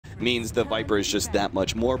means the Viper is just that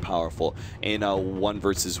much more powerful in a 1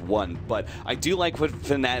 versus 1. But I do like what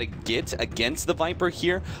Fnatic get against the Viper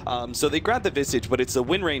here. So they grab the Visage, but it's a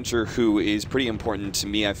Wind Ranger who is pretty important to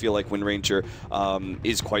me. I feel like Wind Ranger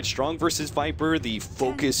is quite strong versus Viper. The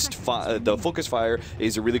focus fire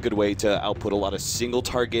is a really good way to output a lot of single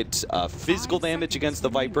target physical damage against the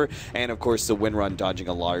Viper, and of course the Wind Run dodging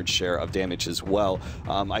a large share of damage as well.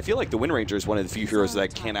 I feel like the Wind Ranger is one of the few heroes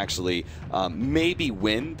that can actually maybe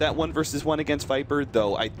win that 1 versus 1 against Viper,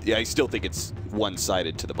 though I still think it's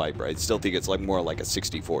one-sided to the Viper. I still think it's like more like a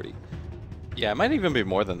 60-40. Yeah, it might even be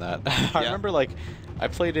more than that. I remember like I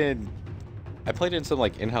played in some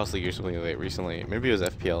like in-house league recently. Maybe it was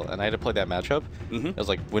FPL, and I had to play that matchup. It was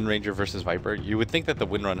like Wind Ranger versus Viper. You would think that the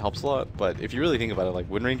Wind Run helps a lot, but if you really think about it, like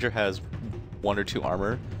Wind Ranger has 1 or 2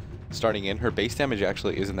 armor starting in. Her base damage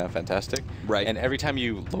actually isn't that fantastic. Right. And every time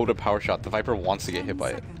you load a power shot, the Viper wants to get hit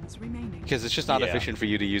by it. Because it's just not efficient for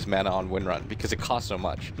you to use mana on Wind Run because it costs so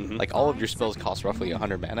much. Like all of your spells cost roughly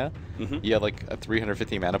 100 mana. You have like a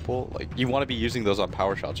 350 mana pool. Like you want to be using those on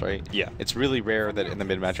power shots, right? Yeah. It's really rare that in the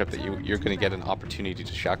mid matchup that you're going to get an opportunity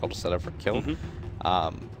to shackle to set up for kill.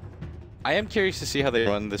 I am curious to see how they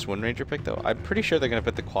run this Wind Ranger pick though. I'm pretty sure they're going to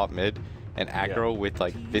put the quad mid and aggro with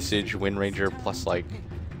like Visage, Wind Ranger plus like,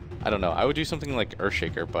 I don't know. I would do something like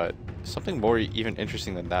Earthshaker, but something more even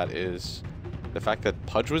interesting than that is the fact that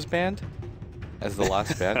Pudge was banned as the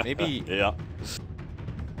last ban. Maybe yeah. It's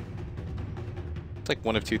like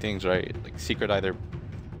one of 2 things, right? Like Secret either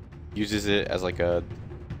uses it as like a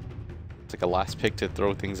last pick to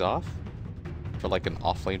throw things off for like an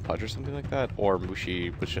offlane Pudge or something like that, or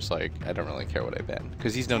Mushi was just like, I don't really care what I ban,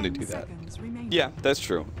 because he's known to do that. Yeah, that's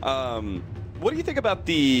true. What do you think about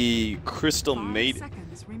the Crystal Maiden?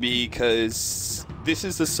 Because this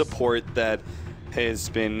is the support that has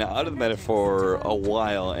been out of the meta for a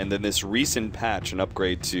while, and then this recent patch, an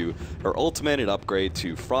upgrade to her ultimate, an upgrade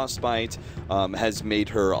to Frostbite, has made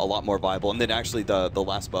her a lot more viable. And then actually the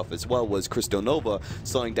last buff as well was Crystal Nova,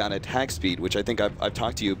 slowing down attack speed, which I think I've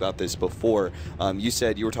talked to you about this before. You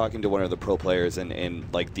said you were talking to one of the pro players, and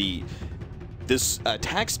like this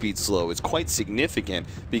attack speed slow is quite significant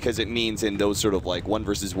because it means in those sort of like 1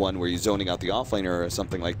 versus 1 where you're zoning out the offlaner or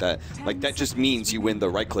something like that just means you win the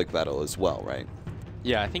right click battle as well, right?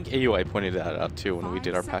 Yeah, I think AUI pointed that out too when we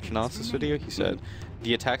did our patch analysis video. He said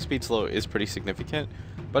the attack speed slow is pretty significant,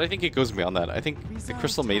 but I think it goes beyond that. I think the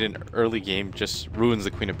Crystal Maiden early game just ruins the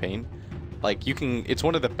Queen of Pain. Like it's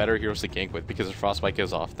one of the better heroes to gank with because if Frostbite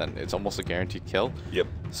goes off, then it's almost a guaranteed kill. Yep.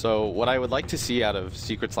 So what I would like to see out of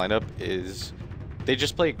Secret's lineup is they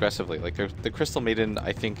just play aggressively. Like the Crystal Maiden,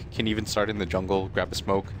 I think, can even start in the jungle, grab a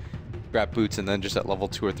smoke, grab boots, and then just at level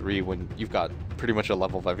 2 or 3, when you've got pretty much a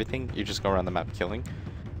level of everything, you just go around the map killing.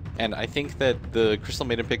 And I think that the Crystal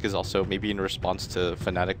Maiden pick is also maybe in response to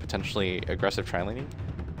Fnatic potentially aggressive tri-laning.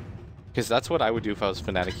 Because that's what I would do if I was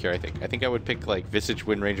Fnatic here, I think. I think I would pick like Visage,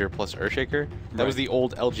 Wind Ranger plus Earthshaker. That was the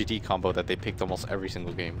old LGD combo that they picked almost every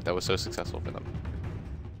single game that was so successful for them.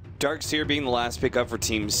 Darkseer being the last pickup for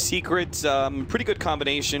Team Secret. Pretty good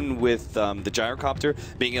combination with the Gyrocopter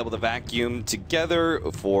being able to vacuum together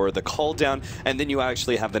for the call down, and then you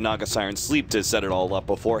actually have the Naga Siren Sleep to set it all up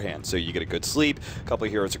beforehand. So you get a good sleep, a couple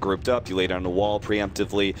of heroes are grouped up, you lay down the wall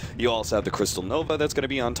preemptively. You also have the Crystal Nova that's going to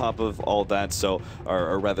be on top of all that, so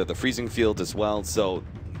or rather the Freezing Field as well. So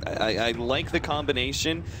I like the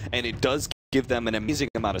combination, and it does give them an amazing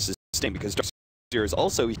amount of sustain because is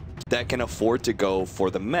also that can afford to go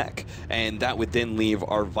for the mech, and that would then leave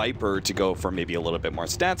our Viper to go for maybe a little bit more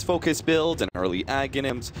stats focused build and early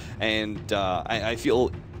agonims, and I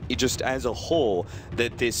feel just as a whole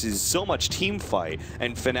that this is so much team fight,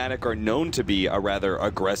 and Fnatic are known to be a rather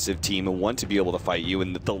aggressive team and want to be able to fight you,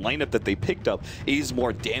 and the lineup that they picked up is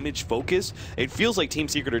more damage focused. It feels like Team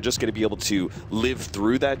Secret are just going to be able to live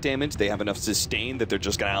through that damage. They have enough sustain that they're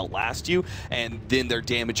just going to outlast you, and then their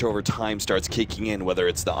damage over time starts kicking in, whether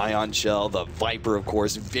it's the Ion Shell, the Viper, of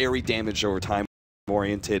course, very damaged over time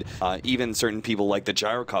oriented, even certain people like the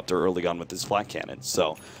Gyrocopter early on with this flat cannon.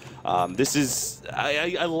 So this is,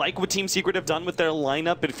 I like what Team Secret have done with their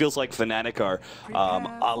lineup. It feels like Fnatic are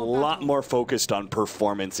a lot more focused on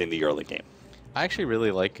performance in the early game. I actually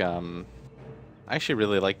really like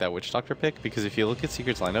that Witch Doctor pick, because if you look at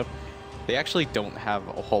Secret's lineup, they actually don't have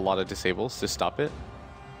a whole lot of disables to stop it.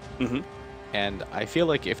 And I feel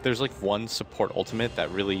like if there's like one support ultimate that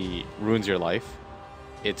really ruins your life,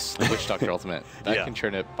 it's the Witch Doctor ultimate. That can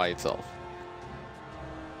turn it by itself.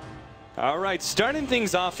 All right, starting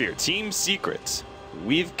things off here, Team Secret.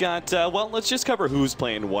 We've got, well, let's just cover who's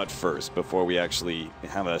playing what first before we actually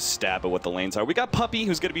have a stab at what the lanes are. We got Puppey,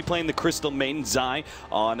 who's going to be playing the Crystal Main, Zai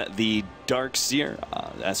on the Darkseer,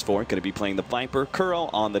 S4 going to be playing the Viper, Kuro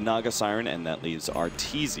on the Naga Siren, and that leaves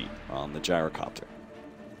Arteezy on the Gyrocopter.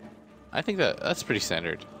 I think that's pretty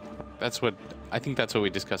standard. I think that's what we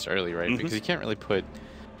discussed earlier, right? Because you can't really put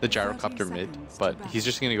the Gyrocopter mid, but he's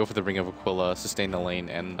just going to go for the Ring of Aquila, sustain the lane,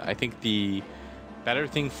 and I think the better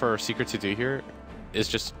thing for Secret to do here is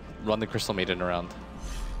just run the Crystal Maiden around.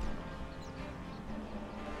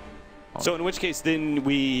 So in which case, then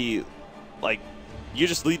we, like, you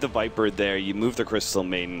just lead the Viper there, you move the Crystal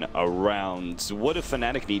Maiden around. What do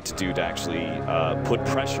Fnatic need to do to actually put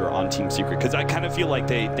pressure on Team Secret? Because I kind of feel like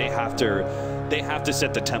they have to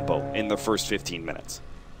set the tempo in the first 15 minutes.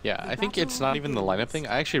 Yeah, I think it's not even the lineup thing.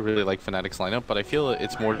 I actually really like Fnatic's lineup, but I feel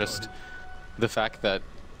it's more just the fact that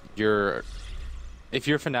if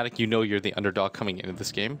you're Fnatic, you know you're the underdog coming into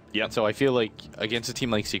this game. Yeah. So I feel like against a team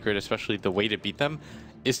like Secret, especially, the way to beat them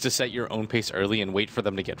is to set your own pace early and wait for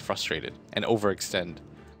them to get frustrated and overextend.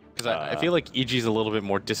 Because I feel like EG is a little bit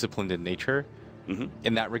more disciplined in nature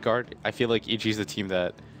in that regard. I feel like EG is the team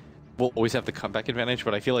that will always have the comeback advantage,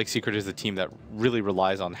 but I feel like Secret is the team that really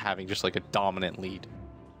relies on having just like a dominant lead.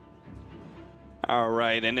 All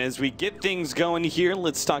right, and as we get things going here,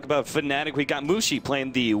 let's talk about Fnatic. We got Mushi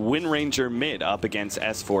playing the Wind Ranger mid up against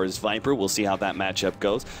S4's Viper. We'll see how that matchup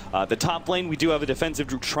goes. The top lane, we do have a defensive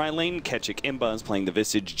tri-lane. Ketchik Imba is playing the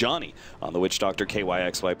Visage. Johnny on the Witch Doctor.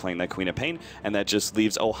 KYXY playing that Queen of Pain. And that just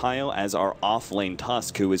leaves Ohio as our off-lane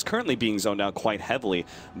Tusk, who is currently being zoned out quite heavily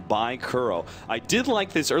by Kuro. I did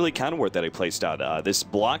like this early counter ward that I placed out. This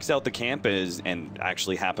blocks out the camp and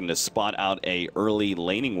actually happened to spot out a early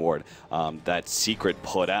laning ward that Secret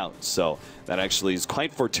put out, so that actually is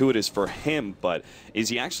quite fortuitous for him. But is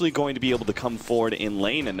he actually going to be able to come forward in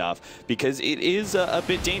lane enough? Because it is a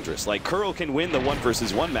bit dangerous. Like, Kuro can win the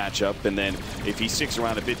 1-versus-1 matchup, and then if he sticks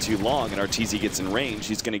around a bit too long and Arteezy gets in range,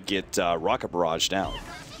 he's going to get rocket barraged out.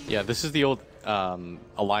 Yeah, this is the old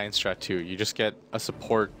alliance strat too. You just get a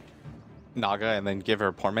support Naga and then give her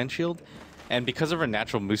a poor man shield, and because of her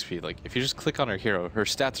natural move speed, like if you just click on her hero, her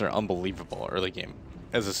stats are unbelievable early game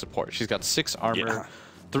as a support. She's got 6 armor,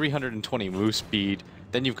 320 move speed.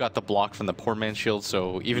 Then you've got the block from the poor man shield,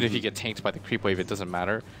 so even if you get tanked by the creep wave, it doesn't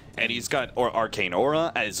matter. And he's got Arcane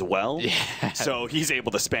Aura as well. Yeah. So he's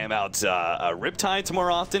able to spam out Riptides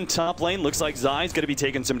more often. Top lane looks like Zai's going to be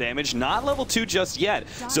taking some damage. Not level 2 just yet.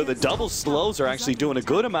 So the double slows are actually doing a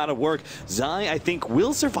good amount of work. Zai, I think,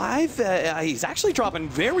 will survive. He's actually dropping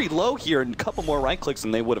very low here, and a couple more right clicks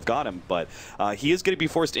and they would have got him. But he is going to be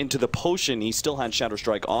forced into the potion. He still had Shadow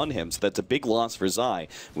Strike on him, so that's a big loss for Zai,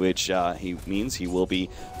 which means he will be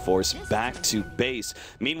forced back to base.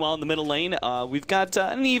 Meanwhile, in the middle lane, we've got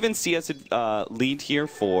an even CS lead here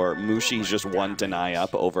for Mushi. He's just 1 deny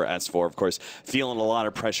up over S4. Of course, feeling a lot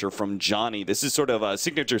of pressure from Johnny. This is sort of a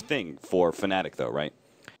signature thing for Fnatic, though, right?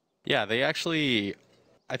 Yeah, they actually...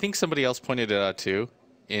 I think somebody else pointed it out, too,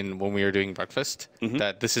 when we were doing breakfast,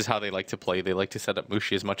 that this is how they like to play. They like to set up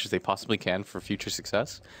Mushi as much as they possibly can for future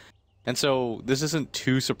success. And so this isn't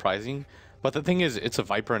too surprising. But the thing is, it's a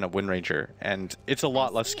Viper and a Wind Ranger, and it's a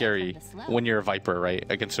lot less scary when you're a Viper, right,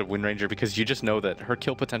 against a Wind Ranger, because you just know that her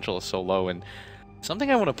kill potential is so low. And something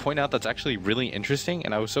I want to point out that's actually really interesting,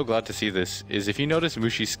 and I was so glad to see this, is if you notice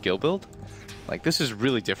Mushi's skill build, like, this is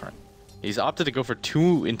really different. He's opted to go for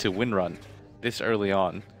 2 into Wind Run this early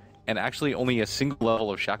on, and actually only a single level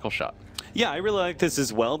of Shackle Shot. Yeah, I really like this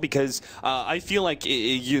as well, because I feel like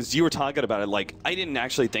you were talking about it, like, I didn't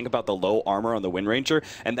actually think about the low armor on the Wind Ranger,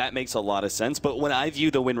 and that makes a lot of sense. But when I view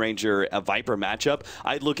the Wind Ranger Viper matchup,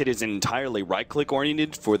 I look at it as entirely right-click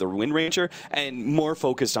oriented for the Wind Ranger and more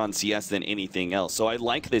focused on CS than anything else. So I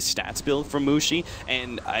like this stats build from Mushi,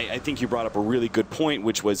 and I think you brought up a really good point,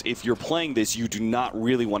 which was if you're playing this, you do not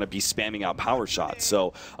really want to be spamming out power shots.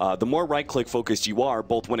 So the more right-click focused you are,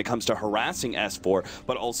 both when it comes to harassing S4,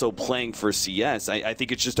 but also playing for CS, I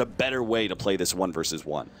think it's just a better way to play this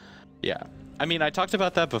 1-versus-1. Yeah. I mean, I talked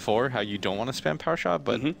about that before, how you don't want to spam power shot,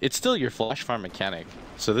 but it's still your flash farm mechanic.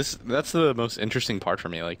 So that's the most interesting part for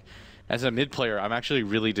me. Like, as a mid player, I'm actually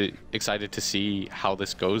really excited to see how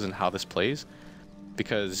this goes and how this plays,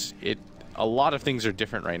 because a lot of things are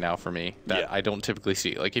different right now for me that I don't typically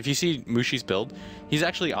see. Like, if you see Mushi's build, he's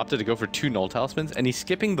actually opted to go for 2 null talismans, and he's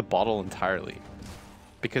skipping the bottle entirely.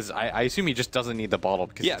 because I assume he just doesn't need the bottle.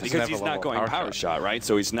 Because because he's not going power shot, right?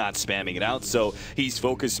 So he's not spamming it out. So he's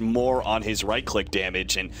focused more on his right-click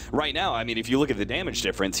damage. And right now, I mean, if you look at the damage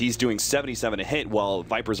difference, he's doing 77 a hit while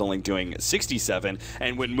Viper's only doing 67.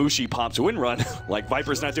 And when Mushi pops Wind Run, like,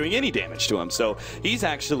 Viper's not doing any damage to him. So he's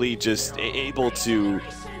actually just able to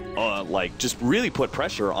like, just really put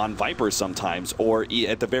pressure on Viper sometimes, or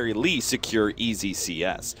at the very least secure easy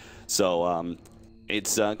CS. So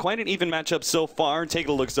it's quite an even matchup so far. Take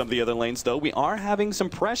a look at some of the other lanes, though. We are having some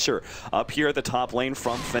pressure up here at the top lane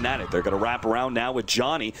from Fnatic. They're going to wrap around now with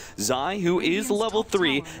Johnny. Zai, who is level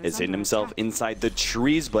 3, is hidden himself inside the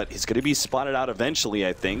trees, but he's going to be spotted out eventually,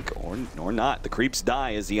 I think, or not. The creeps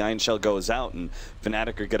die as the Iron Shell goes out, and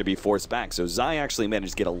Fnatic are going to be forced back. So Zai actually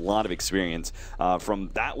managed to get a lot of experience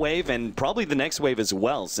from that wave, and probably the next wave as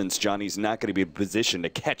well, since Johnny's not going to be in position to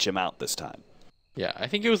catch him out this time. Yeah, I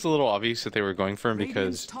think it was a little obvious that they were going for him,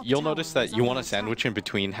 because you'll notice that you want to sandwich in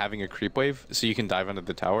between having a creep wave so you can dive under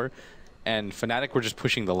the tower, and Fnatic were just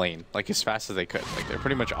pushing the lane like as fast as they could. Like, they're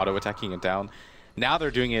pretty much auto-attacking it down. Now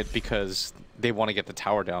they're doing it because they want to get the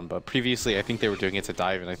tower down, but previously I think they were doing it to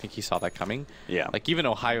dive, and I think he saw that coming. Yeah. Like, even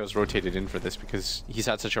Ohio's rotated in for this because he's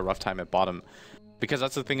had such a rough time at bottom. Because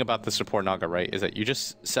that's the thing about the support Naga, right? Is that you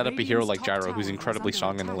just set up a hero like Gyro, who's incredibly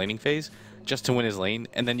strong in the laning phase, just to win his lane,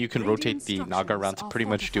 and then you can rotate the Naga around to pretty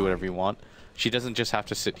much do whatever you want. She doesn't just have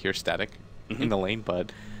to sit here static in the lane,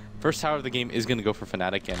 but first tower of the game is going to go for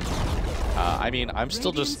Fnatic, and I mean, I'm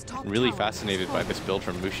still just really fascinated by this build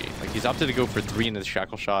from Mushi. Like, he's opted to go for 3 into the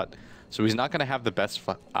Shackle Shot, so he's not going to have the best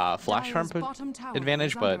flash charm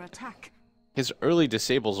advantage, but his early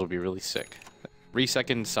disables will be really sick.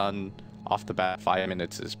 3-second Sun off the bat, 5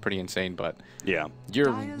 minutes is pretty insane, but yeah,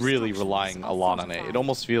 you're really relying a lot on it. It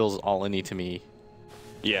almost feels all-in-y to me.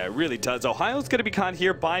 Yeah, it really does. Ohio's going to be caught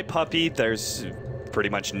here by Puppey. There's pretty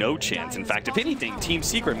much no chance. In fact, if anything, Team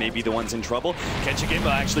Secret may be the ones in trouble. Ketchigimba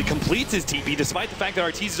actually completes his TP, despite the fact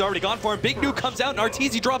that Arteezy's already gone for him. Big Nuke comes out, and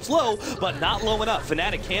Arteezy drops low, but not low enough.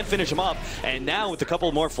 Fnatic can't finish him up, and now with a couple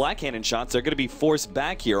more flat cannon shots, they're going to be forced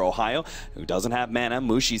back here. Ohio, who doesn't have mana,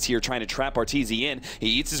 Mushi's here trying to trap Arteezy in.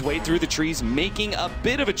 He eats his way through the trees, making a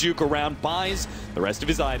bit of a juke around, buys the rest of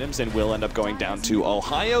his items, and will end up going down to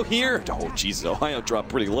Ohio here. Oh, Jesus, Ohio dropped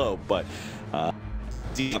pretty low, but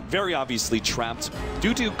very obviously trapped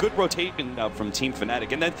due to good rotation from Team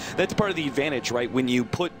Fnatic, and that's part of the advantage, right? When you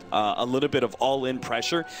put a little bit of all-in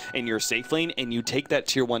pressure in your safe lane and you take that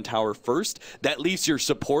tier 1 tower first, that leaves your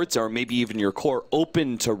supports or maybe even your core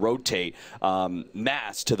open to rotate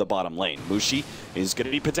mass to the bottom lane. Mushi is going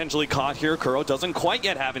to be potentially caught here. Kuro doesn't quite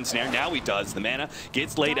yet have ensnare. Now he does. The mana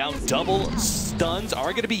gets laid out. Double stuns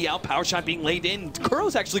are going to be out. Power shot being laid in.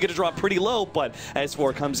 Kuro's actually going to drop pretty low, but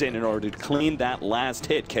S4 comes in order to clean that last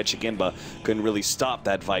hit. Ketchigimba couldn't really stop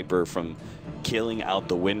that Viper from killing out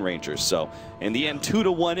the Wind Rangers. So in the end,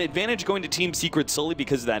 2-1 advantage going to Team Secret solely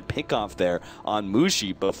because of that pickoff there on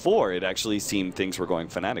Mushi before it actually seemed things were going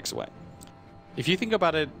Fnatic's way. If you think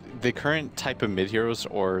about it, the current type of mid-heroes,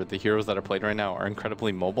 or the heroes that are played right now, are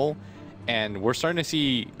incredibly mobile, and we're starting to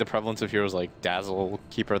see the prevalence of heroes like Dazzle,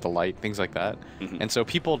 Keeper of the Light, things like that. And so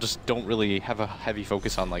people just don't really have a heavy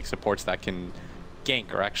focus on like supports that can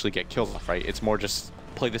gank or actually get kills off, right? It's more just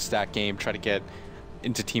play the stack game, try to get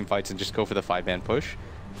into team fights, and just go for the 5-man push.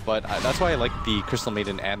 But that's why I like the Crystal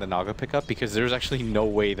Maiden and the Naga pickup, because there's actually no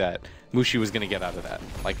way that Mushi was going to get out of that.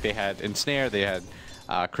 Like, they had Ensnare, they had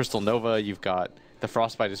Crystal Nova, you've got the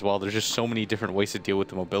Frostbite as well. There's just so many different ways to deal with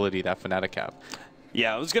the mobility that Fnatic have.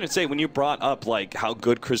 Yeah, I was going to say, when you brought up like how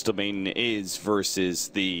good Crystal Maiden is versus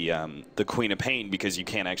the Queen of Pain, because you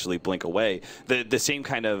can't actually blink away, the same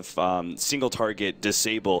kind of single target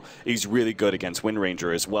disable is really good against Wind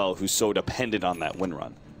Ranger as well, who's so dependent on that win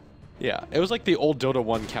run. Yeah, it was like the old Dota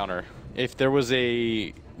 1 counter. If there was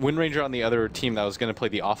a Wind Ranger on the other team that was going to play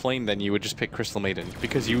the off lane, then you would just pick Crystal Maiden,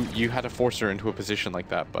 because you had to force her into a position like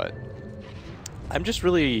that. But I'm just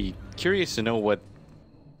really curious to know what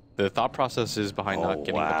the thought process is behind not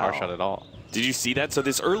getting the power shot at all. Did you see that? So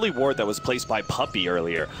this early ward that was placed by Puppey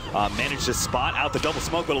earlier managed to spot out the double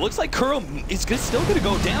smoke, but it looks like Kuro is still going to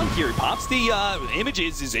go down here. He pops the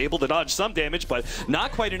images, is able to dodge some damage, but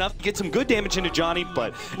not quite enough to get some good damage into Johnny,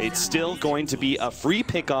 but it's still going to be a free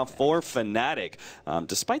pickoff for Fnatic,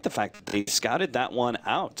 despite the fact that they scouted that one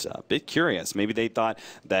out. A bit curious. Maybe they thought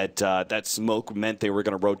that that smoke meant they were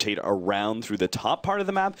going to rotate around through the top part of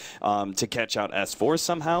the map to catch out S4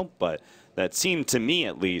 somehow, but that seemed, to me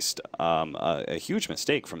at least, a huge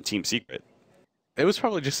mistake from Team Secret. It was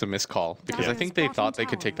probably just a missed call, because I think they thought they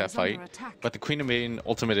could take that fight, but the Queen of Maiden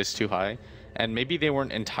ultimate is too high, and maybe they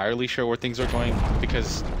weren't entirely sure where things are going,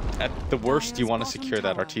 because at the worst you want to secure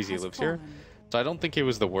that Arteezy lives here, So I don't think it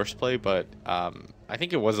was the worst play, but I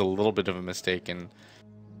think it was a little bit of a mistake. And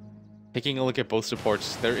taking a look at both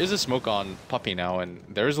supports, there is a smoke on Puppey now, and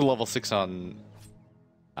there is a level 6 on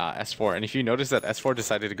S4. And if you notice that S4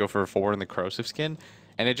 decided to go for a 4 in the corrosive skin,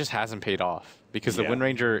 and it just hasn't paid off because the Wind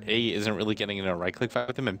Ranger A isn't really getting in a right click fight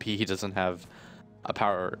with him, and P he doesn't have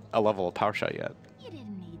a level of power shot yet. You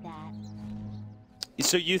didn't need that.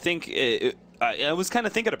 So you think I was kind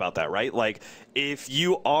of thinking about that, right? Like, if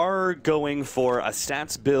you are going for a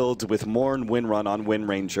stats build with more win run on Wind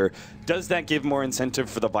Ranger, does that give more incentive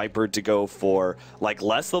for the Viper to go for like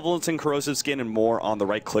less levels in corrosive skin and more on the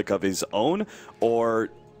right click of his own, or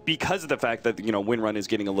because of the fact that, you know, Wind Run is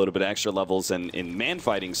getting a little bit extra levels and in man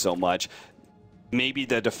fighting so much, maybe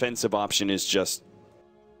the defensive option is just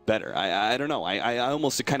better? I don't know. I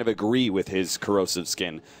almost kind of agree with his corrosive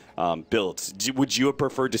skin builds. Would you have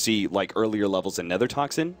preferred to see like earlier levels in Nether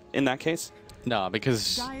Toxin in that case? No,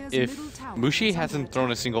 because if Mushi hasn't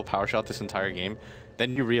thrown a single power shot this entire game,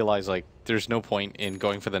 then you realize like there's no point in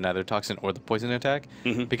going for the Nether Toxin or the Poison Attack,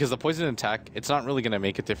 because the Poison Attack, it's not really going to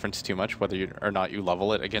make a difference too much whether or not you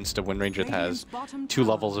level it against a Wind Ranger that has 2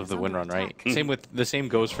 levels of the Wind Run, right? Same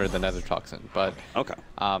goes for the Nether Toxin, but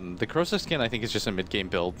the corrosive skin I think is just a mid-game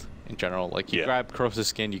build in general. Like you grab corrosive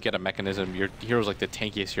skin, you get a mechanism. Your hero's like the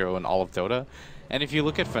tankiest hero in all of Dota. And if you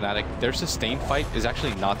look at Fnatic, their sustained fight is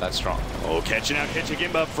actually not that strong. Oh, catching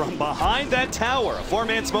him up from behind that tower. A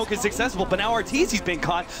 4-man smoke is successful, but now Arteezy's been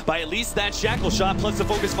caught by at least that shackle shot plus the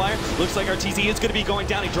focus fire. Looks like Arteezy is going to be going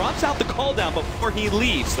down. He drops out the call down before he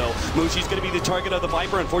leaves, so Mushi's going to be the target of the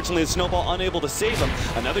Viper. Unfortunately, the snowball unable to save him.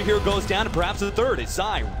 Another hero goes down, and perhaps the third. It's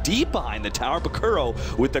Zai deep behind the tower. Bakuro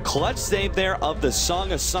with the clutch save there of the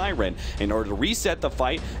Song of Siren in order to reset the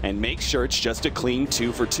fight and make sure it's just a clean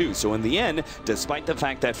 2 for 2. So in the end, despite the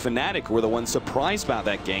fact that Fnatic were the ones surprised by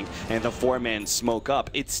that gank and the 4-man smoke up,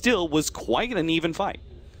 it still was quite an even fight.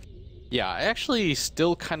 Yeah, I actually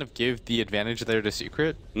still kind of give the advantage there to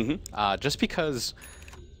Secret, just because,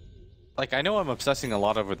 like, I know I'm obsessing a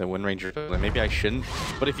lot over the Wind Ranger build, and maybe I shouldn't,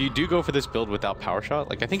 but if you do go for this build without power shot,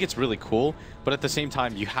 like, I think it's really cool, but at the same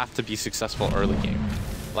time, you have to be successful early game.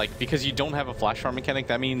 Like, because you don't have a flash farm mechanic,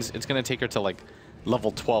 that means it's going to take her to, like,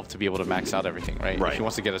 level 12 to be able to max out everything, right? If she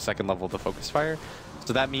wants to get a second level of the focus fire.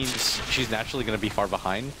 So that means she's naturally going to be far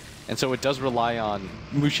behind. And so it does rely on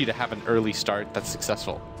Mushi to have an early start that's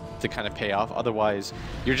successful to kind of pay off. Otherwise,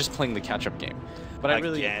 you're just playing the catch-up game. But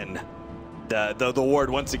the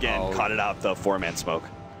ward once again caught it out, the 4-man smoke.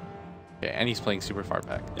 Yeah, and he's playing super far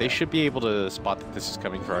back. They should be able to spot that this is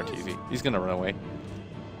coming for Arteezy. He's going to run away.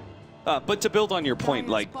 But to build on your point,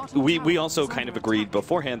 like, we also kind of agreed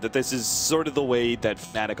beforehand that this is sort of the way that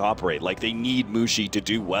Fnatic operate. Like, they need Mushi to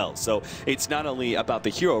do well. So it's not only about the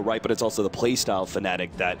hero, right, but it's also the playstyle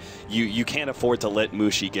Fnatic that you can't afford to let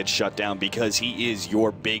Mushi get shut down because he is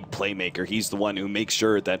your big playmaker. He's the one who makes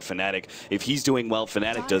sure that Fnatic, if he's doing well,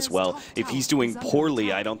 Fnatic does well. If he's doing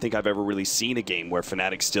poorly, I don't think I've ever really seen a game where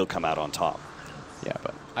Fnatic still come out on top. Yeah,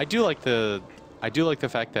 but I do like the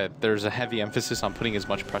fact that there's a heavy emphasis on putting as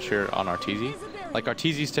much pressure on Arteezy. Like,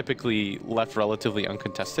 Arteezy's typically left relatively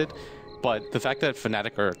uncontested, but the fact that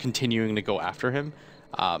Fnatic are continuing to go after him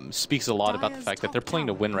speaks a lot about the fact that they're playing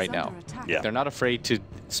to win right now. Yeah. They're not afraid to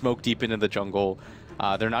smoke deep into the jungle.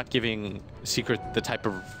 They're not giving Secret the type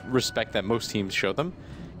of respect that most teams show them,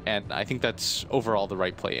 and I think that's overall the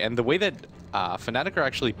right play. And the way that Fnatic are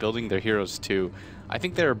actually building their heroes too, I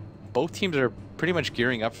think both teams are pretty much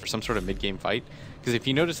gearing up for some sort of mid-game fight. Because if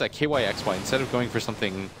you notice that KYXY, instead of going for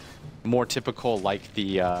something more typical like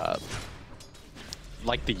the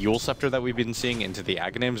Yule Scepter that we've been seeing into the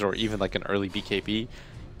Aghanims, or even like an early BKB,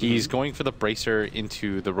 he's going for the Bracer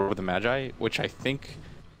into the Robe of the Magi, which I think,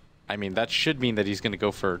 I mean, that should mean that he's going to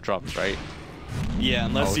go for drums, right? Yeah,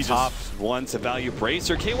 unless he just wants a value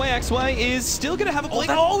bracer. KYXY is still going to have a blink.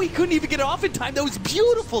 Oh, he couldn't even get it off in time. That was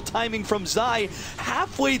beautiful timing from Zai.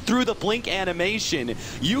 Halfway through the blink animation,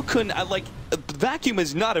 you couldn't, like, Vacuum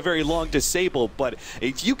is not a very long disable, but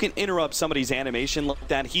if you can interrupt somebody's animation like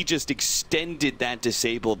that, he just extended that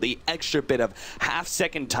disable, the extra bit of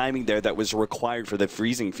half-second timing there that was required for the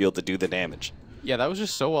freezing field to do the damage. Yeah, that was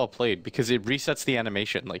just so well played because it resets the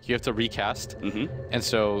animation. Like, you have to recast. And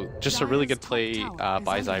so just a really good play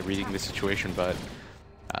by Zai reading the situation. But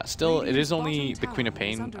still, it is only the Queen of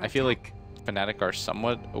Pain. I feel like Fnatic are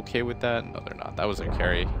somewhat okay with that. No, they're not. That was a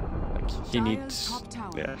carry. Like, he needs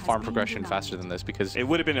farm progression faster than this because... It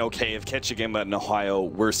would have been okay if Ketchigama and Ohio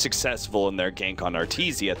were successful in their gank on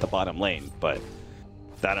Arteezy at the bottom lane, but...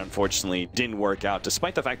 that unfortunately didn't work out,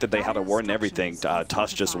 despite the fact that they had a ward and everything.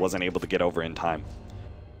 Tusk just wasn't able to get over in time.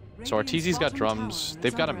 So Arteezy's got drums,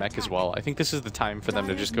 they've got a mech as well. I think this is the time for them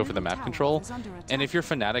to just go for the map control. And if you're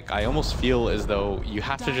Fnatic, I almost feel as though you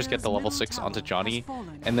have to just get the level 6 onto Johnny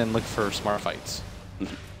and then look for smart fights.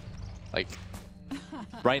 Like,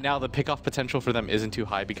 right now the pickoff potential for them isn't too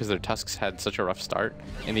high because their Tusks had such a rough start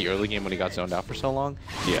in the early game when he got zoned out for so long.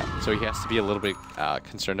 Yeah. So he has to be a little bit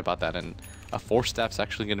concerned about that, and a 4-step's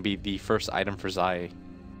actually going to be the first item for Zai.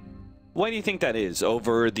 Why do you think that is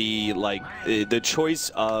over the the choice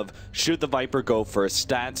of should the Viper go for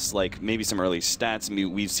stats, like maybe some early stats? I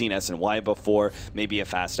mean, we've seen S&Y before, maybe a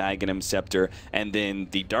fast Aghanim Scepter, and then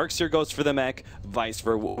the Darkseer goes for the mech, vice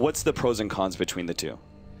versa. What's the pros and cons between the two?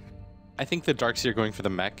 I think the Darkseer going for the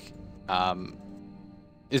mech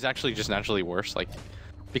is actually just naturally worse. Like,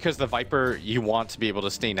 because the Viper, you want to be able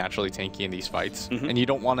to stay naturally tanky in these fights, and you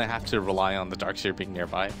don't want to have to rely on the Darkseer being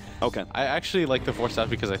nearby. Okay. I actually like the 4-step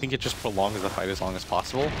because I think it just prolongs the fight as long as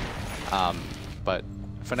possible. But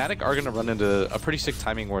Fnatic are going to run into a pretty sick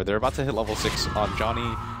timing where they're about to hit level 6 on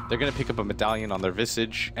Johnny. They're going to pick up a medallion on their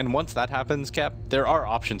Visage. And once that happens, Cap, there are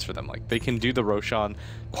options for them. Like, they can do the Roshan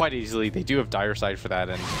quite easily. They do have Dire Side for that.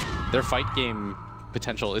 And their fight game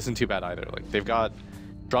potential isn't too bad either. Like, they've got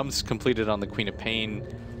drums completed on the Queen of Pain.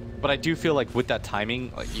 But I do feel like with that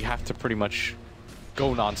timing, like, you have to pretty much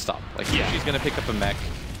go non-stop. Like, yeah, she's going to pick up a mech.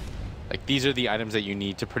 Like, these are the items that you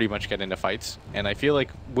need to pretty much get into fights. And I feel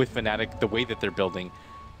like with Fnatic, the way that they're building,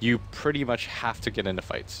 you pretty much have to get into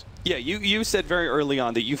fights. Yeah, you said very early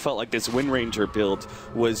on that you felt like this Wind Ranger build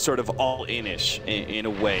was sort of all-in-ish in a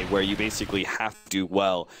way where you basically have to do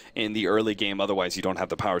well in the early game, otherwise you don't have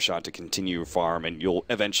the power shot to continue your farm and you'll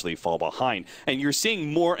eventually fall behind. And you're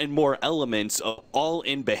seeing more and more elements of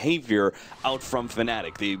all-in behavior out from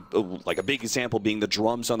Fnatic. Like a big example being the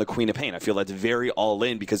drums on the Queen of Pain. I feel that's very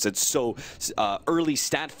all-in because it's so early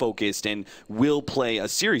stat-focused and will play a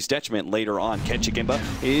serious detriment later on. Ketchigimba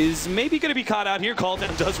is maybe going to be caught out here. Called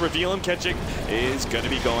and does reveal him. Ketchik is going to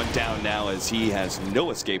be going down now as he has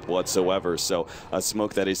no escape whatsoever. So a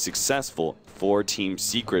smoke that is successful for Team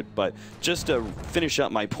Secret. But just to finish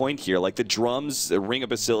up my point here, like the drums, the Ring of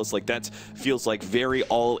Bacillus, like that feels like very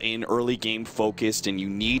all-in, early game focused, and you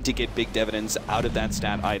need to get big dividends out of that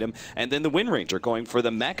stat item. And then the Wind Ranger going for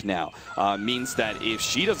the mech now means that if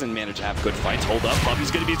she doesn't manage to have good fights, hold up,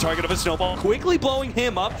 Puppy's going to be the target of a snowball, quickly blowing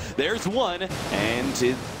him up. There's one, and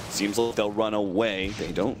it seems like they'll run away.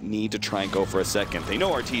 They don't need to try and go for a second. They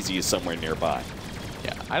know Arteezy is somewhere nearby.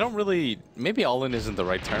 Yeah, I don't really, maybe all-in isn't the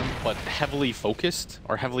right term, but heavily focused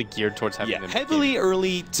or heavily geared towards having the heavily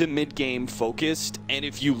early to mid-game focused, and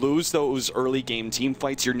if you lose those early game team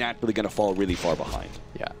fights, you're naturally going to fall really far behind.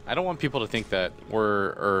 Yeah, I don't want people to think that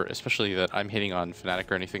or especially that I'm hitting on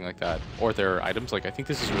Fnatic or anything like that, or their items. Like, I think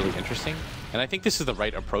this is really interesting, and I think this is the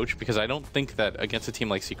right approach because I don't think that against a team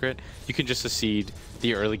like Secret, you can just secede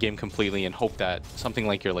the early game completely and hope that something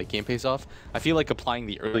like your late game pays off. I feel like applying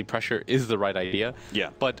the early pressure is the right idea. Yeah.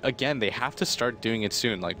 But again, they have to start doing it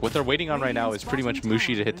soon. Like, what they're waiting on right now is pretty much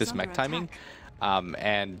Mushi to hit this mech timing,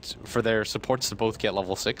 and for their supports to both get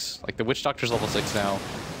level 6. Like, the Witch Doctor's level 6 now.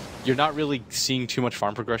 You're not really seeing too much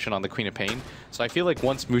farm progression on the Queen of Pain. So I feel like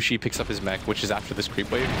once Mushi picks up his mech, which is after this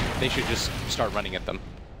creep wave, they should just start running at them.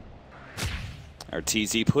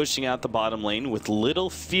 Arteezy pushing out the bottom lane with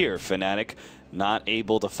little fear. Fnatic not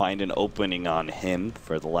able to find an opening on him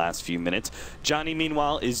for the last few minutes. Johnny,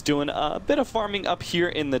 meanwhile, is doing a bit of farming up here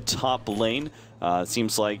in the top lane.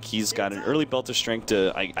 Seems like he's got an early belt of strength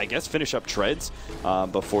to, I guess, finish up treads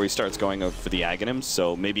before he starts going for the Aghanims.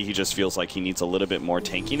 So maybe he just feels like he needs a little bit more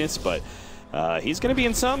tankiness, but he's going to be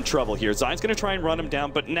in some trouble here. Zai's going to try and run him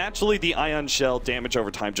down, but naturally the Ion Shell damage over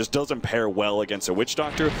time just doesn't pair well against a Witch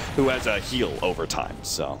Doctor who has a heal over time.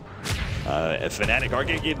 So Fnatic are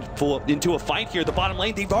going to get into a fight here. The bottom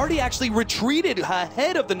lane, they've already actually retreated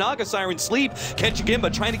ahead of the Naga Siren Sleep.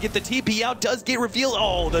 Ketchigimba trying to get the TP out, does get revealed.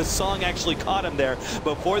 Oh, the song actually caught him there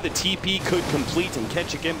before the TP could complete, and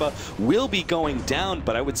Ketchigimba will be going down.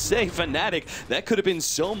 But I would say Fnatic, that could have been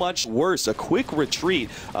so much worse. A quick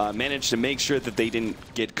retreat managed to make sure that they didn't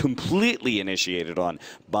get completely initiated on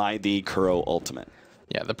by the Kuro ultimate.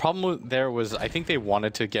 Yeah, the problem there was I think they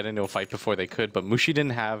wanted to get into a fight before they could, but Mushi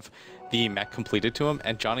didn't have the mech completed to him,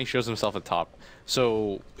 and Johnny shows himself at top.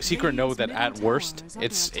 So Secret know that at worst,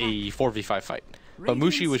 it's a 4v5 fight. But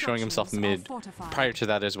Mushi was showing himself mid prior to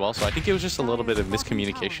that as well, so I think it was just a little bit of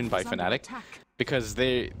miscommunication by Fnatic, because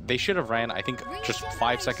they should have ran, I think, just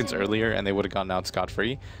 5 seconds earlier, and they would have gotten out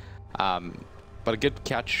scot-free. But a good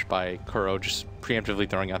catch by Kuro, just preemptively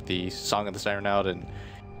throwing out the Song of the Siren out, and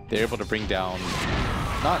they're able to bring down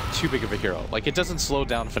not too big of a hero. Like, it doesn't slow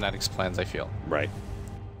down Fnatic's plans, I feel. Right.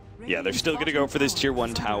 Yeah, they're still going to go for this tier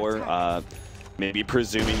 1 tower. Maybe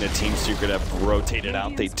presuming that Team Secret have rotated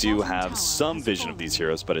out, they do have some vision of these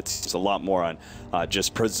heroes, but it's a lot more on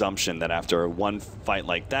just presumption that after one fight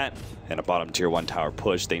like that and a bottom tier 1 tower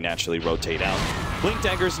push, they naturally rotate out. Blink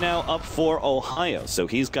Dagger's now up for Ohio, so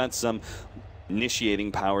he's got some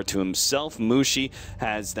initiating power to himself. Mushi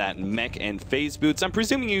has that mech and phase boots. I'm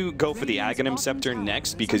presuming you go for the Aghanim Scepter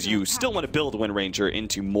next because you still want to build Wind Ranger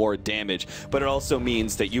into more damage, but it also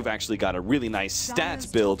means that you've actually got a really nice stats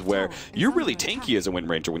build where you're really tanky as a Wind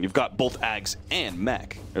Ranger when you've got both Ags and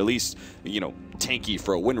mech, or at least, you know, tanky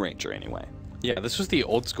for a Wind Ranger anyway. Yeah, this was the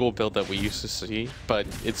old school build that we used to see, but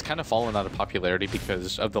it's kind of fallen out of popularity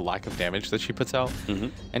because of the lack of damage that she puts out.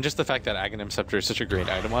 And just the fact that Aghanim Scepter is such a great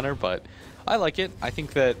item on her, but I like it. I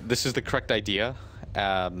think that this is the correct idea.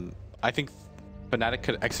 I think Fnatic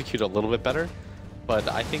could execute a little bit better, but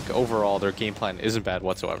I think overall their game plan isn't bad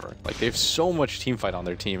whatsoever. Like, they have so much team fight on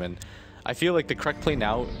their team, and I feel like the correct play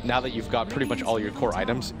now that you've got pretty much all your core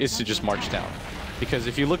items, is to just march down. Because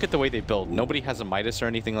if you look at the way they build, nobody has a Midas or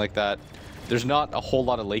anything like that. There's not a whole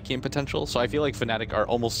lot of late game potential, so I feel like Fnatic are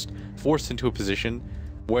almost forced into a position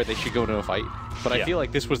where they should go into a fight. But I feel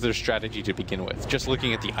like this was their strategy to begin with, just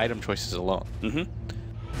looking at the item choices alone.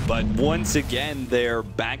 But once again, they're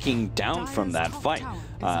backing down from that fight.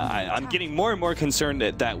 I'm getting more and more concerned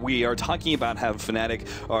that we are talking about how Fnatic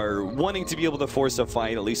are wanting to be able to force a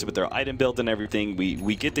fight, at least with their item build and everything.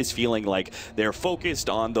 We get this feeling like they're focused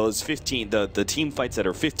on those the team fights that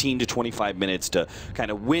are 15 to 25 minutes to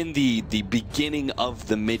kind of win the beginning of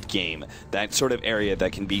the mid game, that sort of area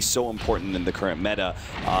that can be so important in the current meta.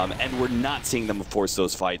 And we're not seeing them force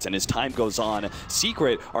those fights. And as time goes on,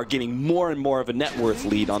 Secret are getting more and more of a net worth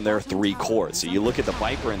lead on their 3 cores. So you look at the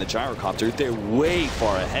Viper and the Gyrocopter, they're way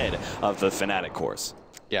far ahead of the Fnatic cores.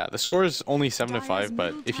 Yeah, the score is only 7-5,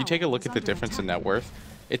 but if you take a look at the difference in net worth,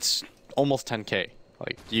 it's almost 10k.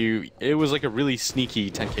 Like, it was like a really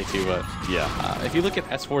sneaky 10k too, but yeah. If you look at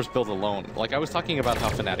S4's build alone, like I was talking about how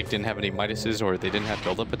Fnatic didn't have any Midases or they didn't have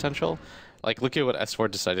build-up potential. Like, look at what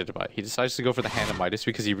S4 decided to buy. He decides to go for the Hand of Midas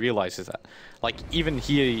because he realizes that. Like, even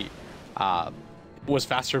he was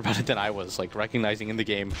faster about it than I was, like recognizing in the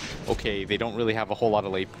game, okay, they don't really have a whole lot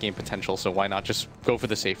of late game potential, so why not just go for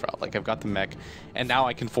the safe route? Like, I've got the mech, and now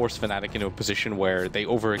I can force Fnatic into a position where they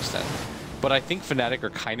overextend. But I think Fnatic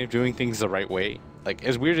are kind of doing things the right way. Like,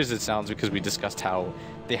 as weird as it sounds, because we discussed how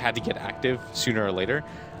they had to get active sooner or later,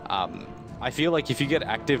 I feel like if you get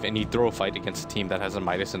active and you throw a fight against a team that has a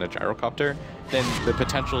Midas and a Gyrocopter, then the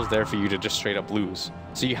potential is there for you to just straight up lose.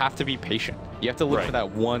 So you have to be patient. You have to look for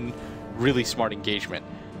that one really smart engagement.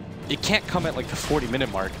 It can't come at like the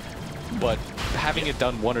 40-minute mark, but having it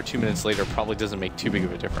done 1 or 2 minutes later probably doesn't make too big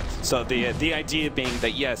of a difference. So the idea being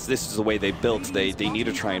that, yes, this is the way they built. They need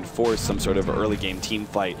to try and force some sort of early game team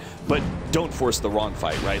fight, but don't force the wrong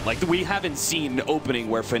fight, right? Like, we haven't seen an opening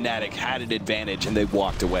where Fnatic had an advantage and they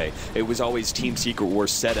walked away. It was always Team Secret were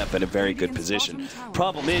set up in a very good position.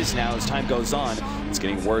 Problem is, now as time goes on, it's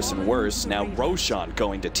getting worse and worse. Now Roshan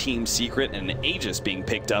going to Team Secret and Aegis being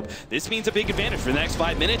picked up. This means a big advantage for the next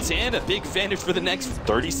 5 minutes and a big advantage for the next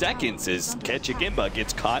 30 seconds as Ketchigimba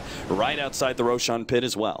gets caught right outside the Roshan pit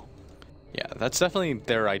as well. Yeah, that's definitely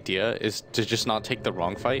their idea, is to just not take the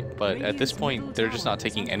wrong fight, but at this point, they're just not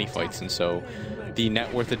taking any fights, and so the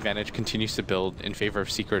net worth advantage continues to build in favor of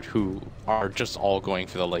Secret, who are just all going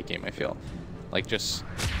for the late game, I feel. Like, just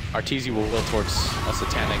Arteezy will will towards a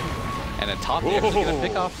Satanic, and then top actually get a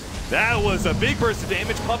pick off. That was a big burst of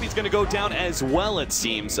damage. Puppey's going to go down as well, it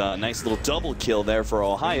seems. Nice little double kill there for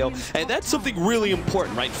Ohio. And that's something really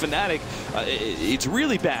important, right? Fnatic, it's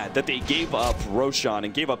really bad that they gave up Roshan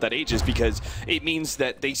and gave up that Aegis, because it means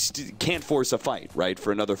that they can't force a fight, right,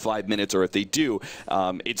 for another 5 minutes. Or if they do,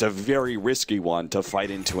 it's a very risky one to fight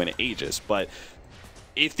into an Aegis. But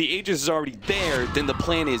if the Aegis is already there, then the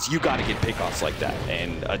plan is you got to get pickoffs like that.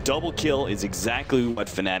 And a double kill is exactly what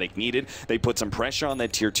Fnatic needed. They put some pressure on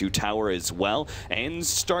that tier 2 tower as well and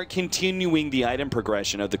start continuing the item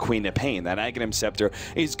progression of the Queen of Pain. That Aghanim Scepter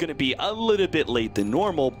is going to be a little bit late than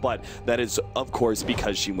normal, but that is, of course,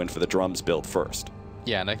 because she went for the drums build first.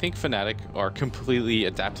 Yeah, and I think Fnatic are completely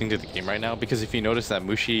adapting to the game right now, because if you notice that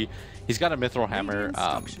Mushi, he's got a Mithril Hammer,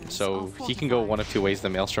 so he can go one of 2 ways, the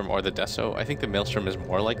Maelstrom or the Deso. I think the Maelstrom is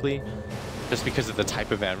more likely, just because of the type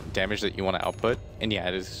of damage that you want to output. And yeah,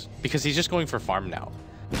 it is because he's just going for farm now.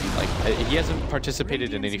 Like, he hasn't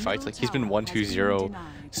participated in any fights. Like, he's been 1-2-0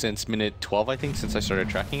 since minute 12, I think, since I started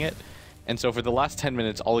tracking it. And so for the last 10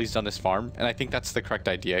 minutes, all he's done is farm, and I think that's the correct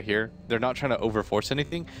idea here. They're not trying to overforce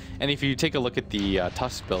anything. And if you take a look at the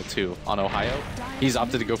Tusk build too on Ohio, he's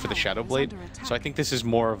opted to go for the Shadow Blade. So I think this is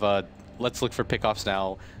more of a let's look for pickoffs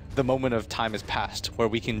now. The moment of time has passed where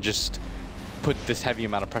we can just put this heavy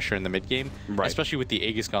amount of pressure in the mid game, Right. especially with the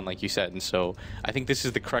Aegis gun, like you said. And so I think this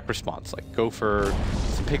is the correct response. Like, go for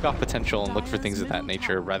some pick-off potential and look for things of that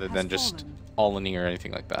nature rather than just all-inning or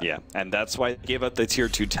anything like that. Yeah, and that's why they gave up the tier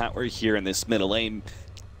 2 tower here in this middle lane.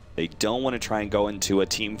 They don't want to try and go into a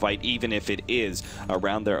team fight, even if it is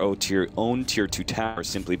around their own tier 2 tower,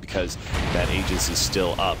 simply because that Aegis is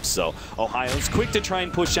still up. So Ohio's quick to try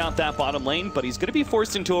and push out that bottom lane, but he's going to be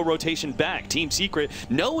forced into a rotation back. Team Secret,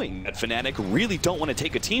 knowing that Fnatic really don't want to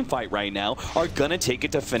take a team fight right now, are going to take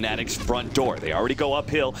it to Fnatic's front door. They already go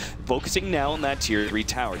uphill, focusing now on that tier 3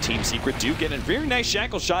 tower. Team Secret do get a very nice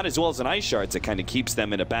shackle shot as well as an ice shards that kind of keeps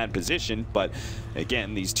them in a bad position, but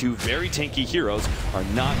again, these two very tanky heroes are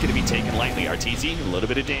not going to be taken lightly. RTZ, a little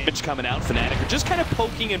bit of damage coming out. Fnatic are just kind of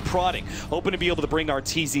poking and prodding, hoping to be able to bring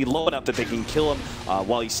RTZ low enough that they can kill him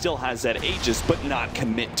while he still has that Aegis, but not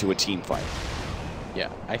commit to a team fight. Yeah,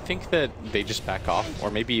 I think that they just back off,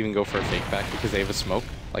 or maybe even go for a fake back because they have a smoke.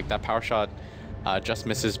 Like, that power shot just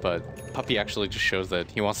misses, but Puppey actually just shows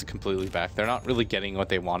that he wants to completely back. They're not really getting what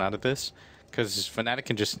they want out of this, because Fnatic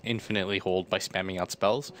can just infinitely hold by spamming out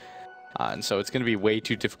spells. And so it's going to be way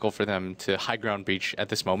too difficult for them to high ground breach at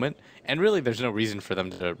this moment. And really, there's no reason for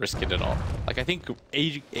them to risk it at all. Like, I think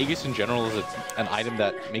Aegis in general is an item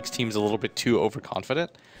that makes teams a little bit too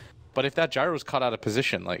overconfident. But if that gyro is caught out of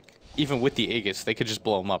position, like, even with the Aegis, they could just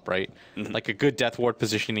blow him up, right? Like, a good death ward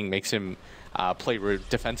positioning makes him play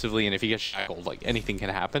defensively, and if he gets shackled, like, anything can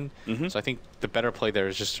happen. So I think the better play there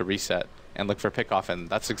is just to reset and look for pickoff, and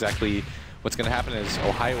that's exactly what's going to happen is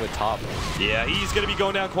Ohio at top. Yeah, he's going to be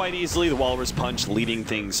going down quite easily. The Walrus Punch leading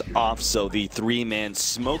things off, so the 3-man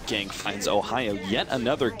smoke gang finds Ohio yet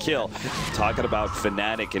another kill. Talking about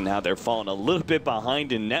Fnatic and how they're falling a little bit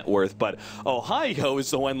behind in net worth, but Ohio is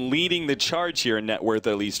the one leading the charge here in net worth,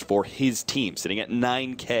 at least for his team, sitting at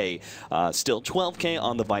 9K. Still 12K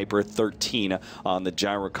on the Viper, 13 on the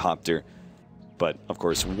Gyrocopter. But, of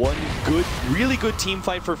course, one good, really good team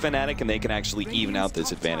fight for Fnatic, and they can actually even out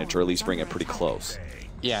this advantage, or at least bring it pretty close.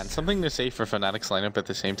 Yeah, and something to say for Fnatic's lineup at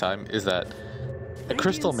the same time is that the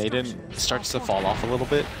Crystal Maiden starts to fall off a little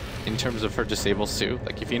bit in terms of her disables too.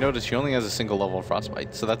 Like, if you notice, she only has a single level of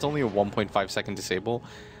Frostbite, so that's only a 1.5 second disable.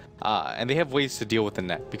 And they have ways to deal with the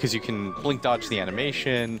net, because you can blink dodge the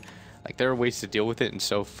animation. Like, there are ways to deal with it, and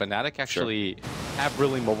so Fnatic actually have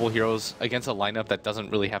really mobile heroes against a lineup that doesn't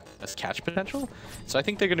really have this catch potential. So I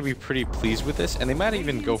think they're going to be pretty pleased with this, and they might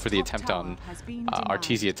even go for the attempt on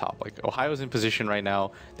Arteezy at top. Like, Ohio's in position right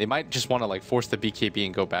now. They might just want to, like, force the BKB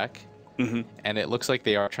and go back. And it looks like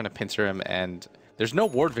they are trying to pincer him, and there's no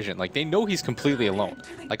ward vision. Like, they know he's completely alone.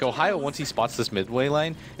 Like, Ohio, once he spots this midway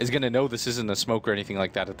line, is going to know this isn't a smoke or anything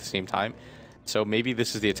like that at the same time. So maybe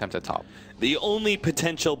this is the attempt at top. The only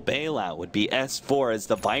potential bailout would be S4 as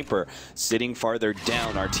the Viper sitting farther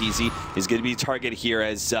down. Arteezy is going to be target here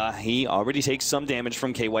as he already takes some damage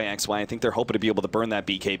from KYXY. I think they're hoping to be able to burn that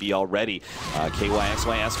BKB already.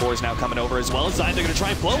 KYXY S4 is now coming over as well as Zine. They're going to try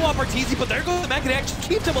and blow up Arteezy, but there goes the mech and actually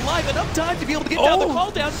keeps him alive enough time to be able to get down the call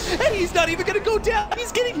down, and he's not even going to go down.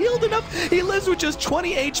 He's getting healed enough. He lives with just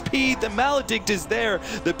 20 HP. The Maledict is there.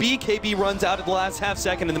 The BKB runs out at the last half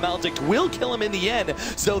second, and the Maledict will kill him in the end.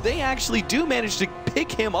 So they actually do manage to pick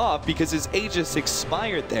him off because his Aegis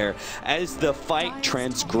expired there as the fight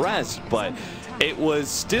transgressed, but it was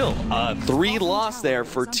still a 3 loss there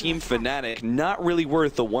for Team Fnatic. Not really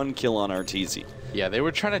worth the 1 kill on Arteezy. Yeah, they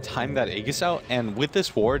were trying to time that Aegis out, and with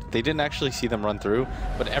this ward, they didn't actually see them run through,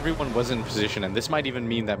 but everyone was in position, and this might even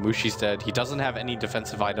mean that Mushi's dead. He doesn't have any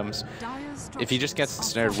defensive items. If he just gets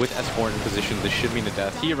snared with S4 in position, this should mean a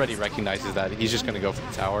death. He already recognizes that. He's just going to go for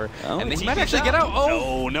the tower, and he might actually get out.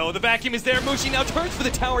 Oh, no, the vacuum is there. Mushi now turns for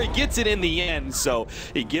the tower. He gets it in the end, so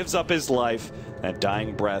he gives up his life. That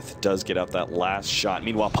dying breath does get up that last shot.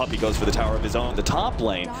 Meanwhile, Puppey goes for the tower of his own. The top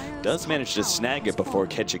lane does manage to snag it before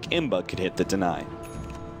Ketchik Imba could hit the deny.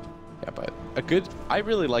 Yeah, but I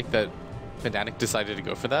really like that Fnatic decided to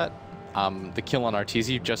go for that. The kill on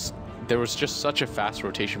Arteezy, there was just such a fast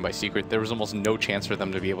rotation by Secret. There was almost no chance for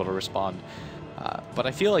them to be able to respond. But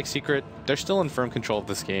I feel like Secret, they're still in firm control of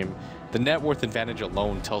this game. The net worth advantage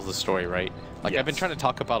alone tells the story, right? Like, I've been trying to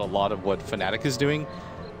talk about a lot of what Fnatic is doing,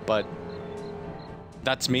 but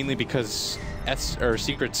that's mainly because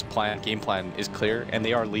Secret's game plan is clear, and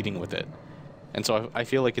they are leading with it. And so I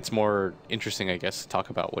feel like it's more interesting, I guess, to talk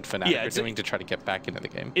about what Fnatic are doing to try to get back into the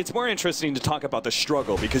game. It's more interesting to talk about the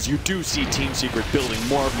struggle because you do see Team Secret building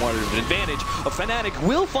more and more of an advantage. Fnatic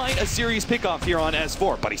will find a serious pickoff here on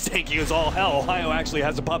S4, but he's tanky as all hell. Ohio actually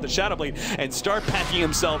has to pop the Shadow Blade and start packing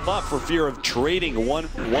himself up for fear of trading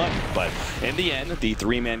 1-1. But in the end, the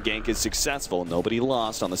 3-man gank is successful. Nobody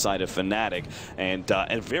lost on the side of Fnatic, and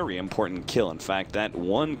a very important kill. In fact, that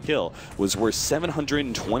one kill was worth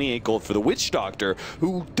 728 gold for the Witch Doctor,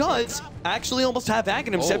 who does actually almost have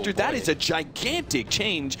Aghanim Scepter. That is a gigantic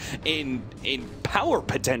change in power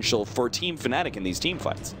potential for Team Fnatic in these team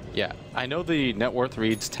fights. Yeah, I know the net worth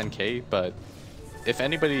reads 10k, but if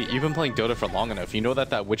anybody, you've been playing Dota for long enough, you know that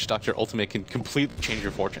that Witch Doctor ultimate can completely change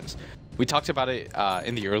your fortunes. We talked about it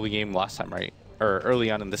in the early game last time, right? Or early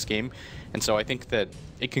on in this game, and so I think that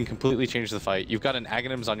it can completely change the fight. You've got an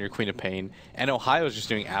Aghanim's on your Queen of Pain, and Ohio's just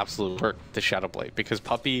doing absolute work to Shadow Blade because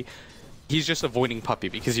Puppey, he's just avoiding Puppey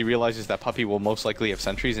because he realizes that Puppey will most likely have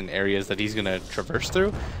sentries in areas that he's going to traverse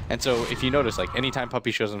through. And so if you notice, like anytime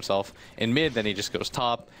Puppey shows himself in mid, then he just goes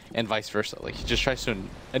top, and vice versa. Like he just tries to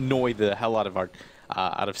annoy the hell out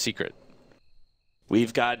of Secret.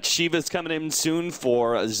 We've got Shivas coming in soon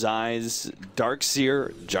for Zai's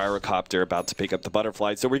Darkseer, Gyrocopter about to pick up the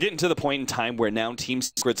Butterfly. So we're getting to the point in time where now Team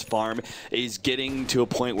Secret's farm is getting to a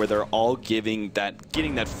point where they're all getting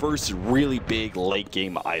that first really big late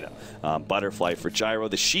game item. Butterfly for Gyro.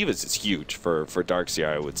 The Shivas is huge for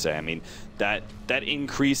Darkseer, I would say. I mean, that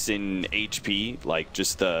increase in HP, like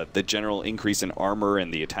just the general increase in armor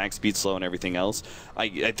and the attack speed slow and everything else,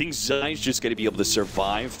 I think Zai's just going to be able to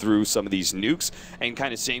survive through some of these nukes. And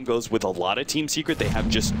kind of same goes with a lot of Team Secret. They have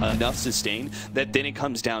just enough sustain that then it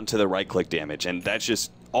comes down to the right-click damage. And that's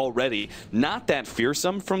just already not that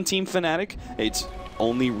fearsome from Team Fnatic. It's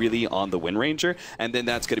only really on the Wind Ranger. And then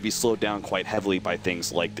that's going to be slowed down quite heavily by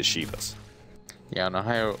things like the Shivas. Yeah, and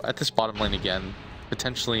Ohio at this bottom lane again,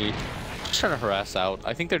 potentially just trying to harass out.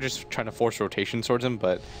 I think they're just trying to force rotation towards him,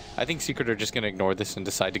 but I think Secret are just going to ignore this and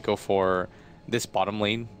decide to go for this bottom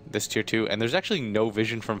lane, this tier 2, and there's actually no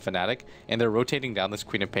vision from Fnatic, and they're rotating down this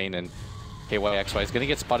Queen of Pain, and KYXY is going to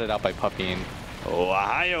get spotted out by Puppey. And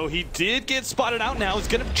Ohio, he did get spotted out now. He's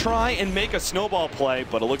going to try and make a snowball play,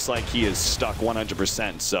 but it looks like he is stuck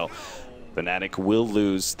 100%, so Fnatic will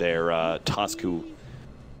lose their Tusk, who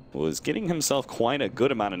was getting himself quite a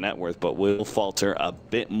good amount of net worth, but will falter a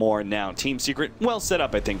bit more now. Team Secret well set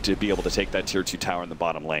up, I think, to be able to take that tier 2 tower in the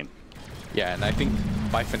bottom lane. Yeah, and I think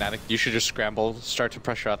by Fnatic, you should just scramble, start to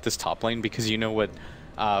pressure out this top lane, because you know what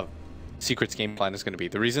Secret's game plan is going to be.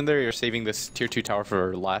 The reason they're saving this tier 2 tower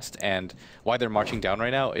for last and why they're marching down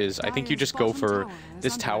right now is I think you just go for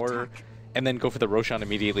this tower and then go for the Roshan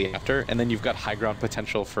immediately after, and then you've got high ground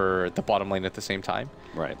potential for the bottom lane at the same time.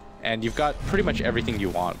 Right. And you've got pretty much everything you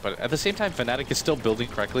want, but at the same time, Fnatic is still building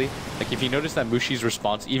correctly. Like if you notice that Mushi's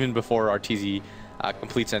response, even before RTZ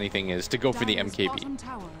completes anything, is to go for the MKB.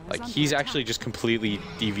 Like he's actually just completely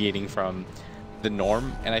deviating from the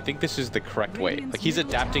norm, and I think this is the correct way. Like he's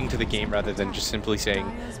adapting to the game rather than just simply saying,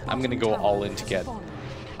 I'm going to go all in to get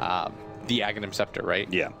the Aghanim Scepter, right?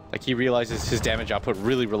 Yeah. Like he realizes his damage output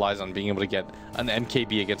really relies on being able to get an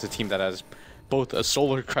MKB against a team that has both a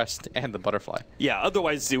Solar Crest and the Butterfly. Yeah,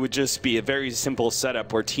 otherwise it would just be a very simple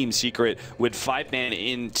setup where Team Secret would 5-man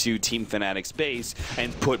into Team Fnatic's base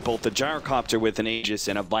and put both the Gyrocopter with an Aegis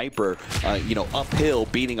and a Viper, you know, uphill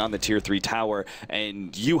beating on the tier 3 tower,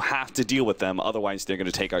 and you have to deal with them, otherwise they're going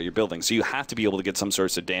to take out your building. So you have to be able to get some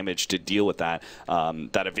sorts of damage to deal with that,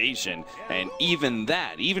 that evasion, and even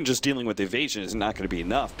just dealing with the evasion is not going to be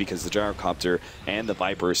enough because the Gyrocopter and the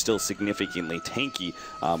Viper are still significantly tanky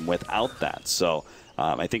without that. So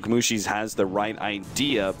I think Mushi's has the right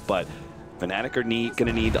idea, but Fnatic are going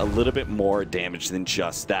to need a little bit more damage than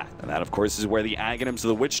just that. And that, of course, is where the Aghanims of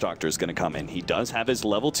the Witch Doctor is going to come in. He does have his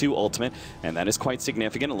level 2 ultimate, and that is quite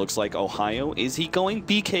significant. It looks like Ohio, is he going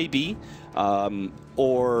BKB?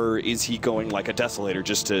 Or is he going like a Desolator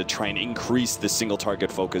just to try and increase the single target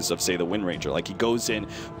focus of, say, the Wind Ranger? Like he goes in,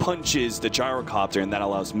 punches the Gyrocopter, and that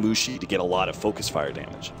allows Mushi to get a lot of focus fire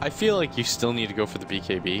damage. I feel like you still need to go for the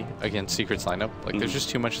BKB against Secret's lineup. Like there's just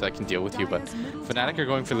too much that can deal with you, but Fnatic are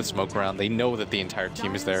going for the smoke round. They know that the entire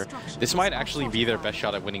team is there. This might actually be their best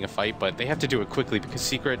shot at winning a fight, but they have to do it quickly because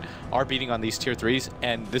Secret are beating on these tier 3s,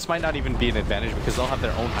 and this might not even be an advantage because they'll have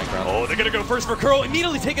their own high ground. Oh, they're going to go first for Curl,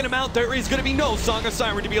 immediately taking him out. There is going to be no Song of of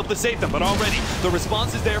Siren to be able to save them, but already the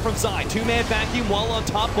response is there from Zai. Two-man vacuum while on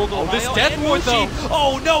top, both Ohio this Death Ward, though.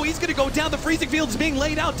 Oh no, he's gonna go down. The freezing field is being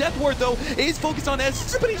laid out. Death Ward, though, is focused on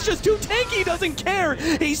S, but he's just too tanky. He doesn't care.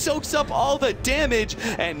 He soaks up all the damage,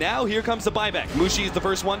 and now here comes the buyback. Mushi is the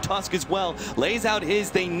first one. Tusk as well lays out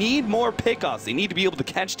his. They need more pickoffs. They need to be able to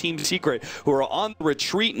catch Team Secret, who are on the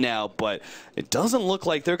retreat now, but it doesn't look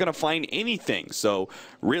like they're gonna find anything. So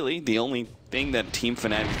really, the only thing that Team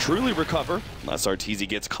Fnatic truly recover, unless Arteezy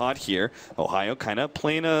gets caught here. Ohio kind of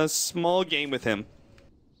playing a small game with him,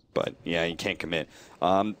 but yeah, you can't commit.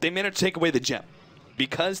 They managed to take away the gem.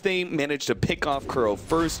 Because they managed to pick off Kuro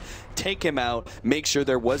first, take him out, make sure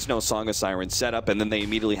there was no Song of Siren set up, and then they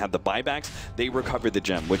immediately have the buybacks, they recovered the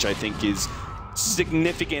gem, which I think is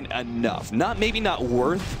significant enough. Maybe not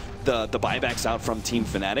worth the buybacks out from Team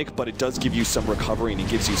Fnatic, but it does give you some recovery and it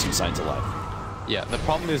gives you some signs of life. Yeah, the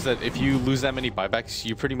problem is that if you lose that many buybacks,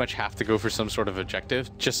 you pretty much have to go for some sort of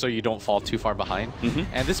objective, just so you don't fall too far behind.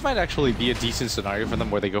 And this might actually be a decent scenario for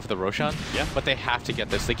them where they go for the Roshan, but they have to get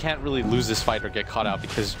this. They can't really lose this fight or get caught out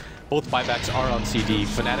because both buybacks are on CD.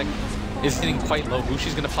 Fnatic is hitting quite low.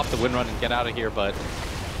 Bushi's going to pop the win run and get out of here, but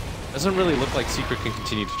doesn't really look like Secret can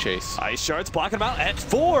continue to chase. Ice Shards blocking him out at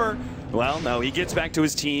 4. Well, no, he gets back to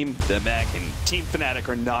his team. The mech and Team Fnatic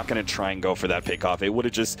are not going to try and go for that pickoff. It would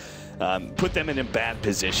have just put them in a bad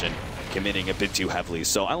position, committing a bit too heavily.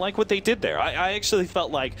 So I like what they did there. I actually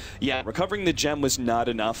felt like, yeah, recovering the gem was not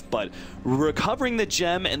enough, but recovering the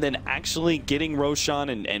gem and then actually getting Roshan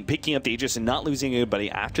and picking up the Aegis and not losing anybody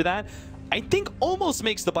after that, I think almost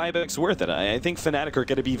makes the buybacks worth it. I think Fnatic are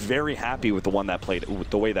going to be very happy with the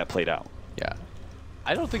way that played out. Yeah,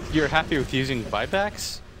 I don't think you're happy with using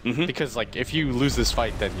buybacks because like if you lose this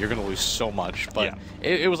fight, then you're going to lose so much. But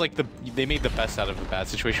it was like they made the best out of a bad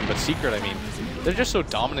situation. But Secret, I mean, they're just so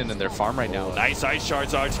dominant in their farm right now. Nice Ice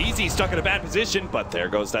Shards. Arteezy stuck in a bad position, but there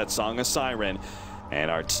goes that Song of Siren. And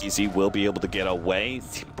Arteezy will be able to get away.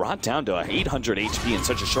 Brought down to 800 HP in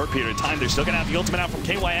such a short period of time. They're still going to have the ultimate out from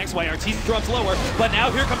KYXY. Arteezy drops lower, but now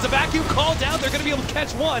here comes a vacuum call down. They're going to be able to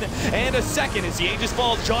catch one and a second as the Aegis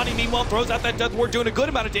falls. Johnny, meanwhile, throws out that Death Ward, doing a good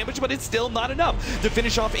amount of damage, but it's still not enough to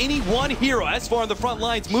finish off any one hero. S4 on the front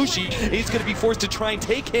lines. Mushi is going to be forced to try and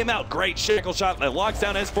take him out. Great shackle shot that locks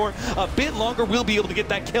down S4. A bit longer, will be able to get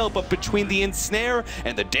that kill, but between the ensnare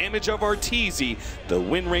and the damage of Arteezy, the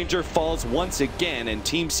Wind Ranger falls once again, and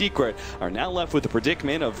Team Secret are now left with the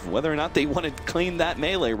predicament of whether or not they want to claim that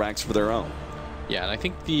melee racks for their own. Yeah, and I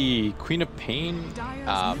think the Queen of Pain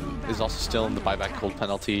is also still in the buyback cold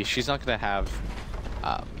penalty. She's not going to have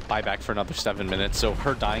buyback for another 7 minutes, so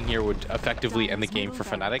her dying here would effectively end the game for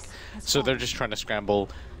Fnatic. So they're just trying to scramble,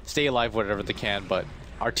 stay alive whatever they can, but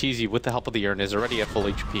Arteezy, with the help of the Urn, is already at full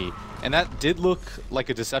HP. And that did look like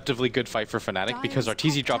a deceptively good fight for Fnatic because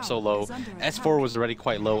Arteezy dropped so low, S4 was already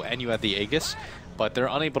quite low, and you had the Aegis, but they're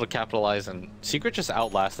unable to capitalize, and Secret just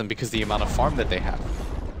outlasts them because of the amount of farm that they have.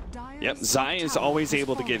 Yep, Zai is always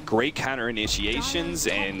able to get great counter initiations,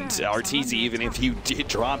 and Arteezy, even if you did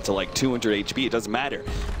drop to like 200 HP, it doesn't matter.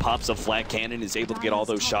 Pops a flat cannon, is able to get all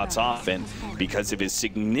those shots off, and because of his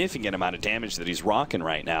significant amount of damage that he's rocking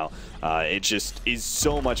right now, it just is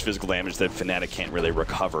so much physical damage that Fnatic can't really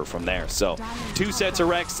recover from there. So 2 sets of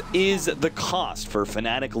Rex is the cost for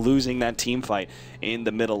Fnatic losing that team fight in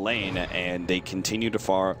the middle lane, and they continue to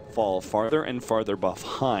fall farther and farther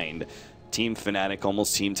behind. Team Fnatic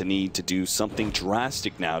almost seem to need to do something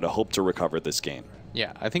drastic now to hope to recover this game.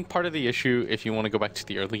 Yeah, I think part of the issue, if you want to go back to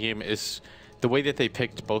the early game, is the way that they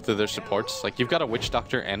picked both of their supports. Like, you've got a Witch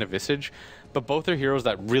Doctor and a Visage, but both are heroes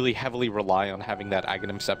that really heavily rely on having that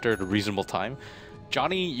Aghanim Scepter at a reasonable time.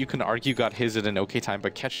 Johnny, you can argue, got his at an okay time,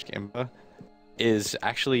 but Ketch Imba is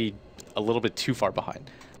actually a little bit too far behind.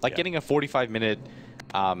 Like, getting a 45-minute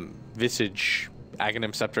Visage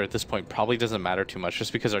Aghanim Scepter at this point probably doesn't matter too much,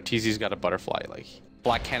 just because Arteezy's got a butterfly. Like,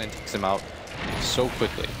 Black Cannon takes him out so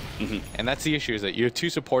quickly. And that's the issue, is that you have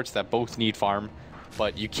 2 supports that both need farm,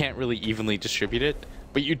 but you can't really evenly distribute it.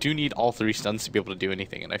 But you do need all 3 stuns to be able to do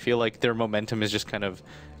anything, and I feel like their momentum is just kind of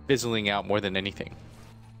fizzling out more than anything.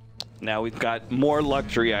 Now we've got more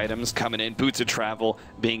luxury items coming in. Boots of Travel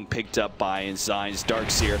being picked up by Zai's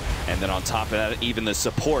Darkseer. And then on top of that, even the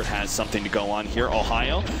support has something to go on here.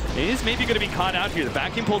 Ohio is maybe going to be caught out here. The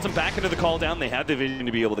vacuum pulls him back into the call down. They have the vision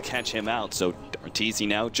to be able to catch him out. So Arteezy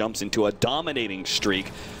now jumps into a dominating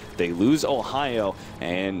streak. They lose Ohio,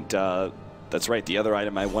 and that's right, the other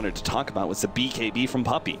item I wanted to talk about was the BKB from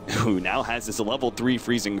Puppey, who now has this level 3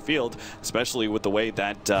 freezing field, especially with the way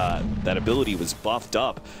that that ability was buffed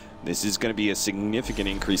up. This is going to be a significant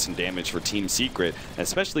increase in damage for Team Secret,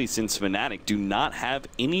 especially since Fnatic do not have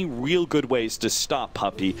any real good ways to stop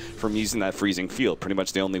Puppey from using that freezing field. Pretty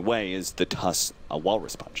much the only way is the Tusk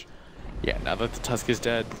Walrus Punch. Yeah, now that the Tusk is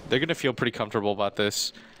dead, they're going to feel pretty comfortable about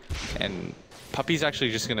this. And Puppey's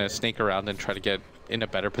actually just going to snake around and try to get in a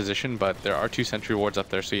better position, but there are 2 sentry wards up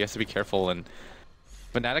there, so he has to be careful. And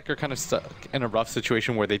Fnatic are kind of stuck in a rough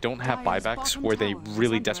situation where they don't have buybacks where they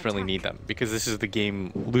really desperately need them, because this is the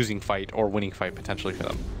game losing fight or winning fight potentially for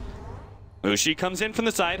them. Mushi comes in from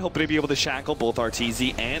the side, hoping to be able to shackle both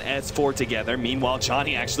RTZ and S4 together. Meanwhile,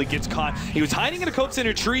 Johnny actually gets caught. He was hiding in a copse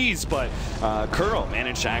under trees, but Kuro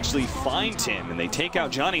managed to actually find him, and they take out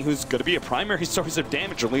Johnny, who's going to be a primary source of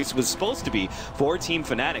damage, or at least was supposed to be, for Team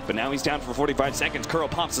Fnatic. But now he's down for 45 seconds. Kuro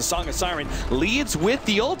pops the Song of Siren, leads with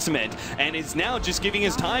the ultimate, and is now just giving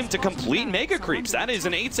his time to complete Mega Creeps. That is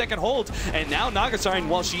an 8-second hold, and now Nagasiren,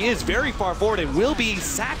 while she is very far forward and will be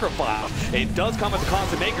sacrificed, it does come at the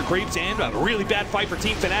cost of Mega Creeps and a really bad fight for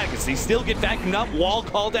Team Fnatic as they still get vacuumed up. Wall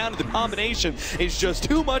call down to the combination is just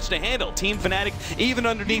too much to handle. Team Fnatic, even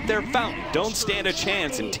underneath their fountain, don't stand a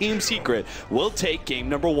chance, and Team Secret will take game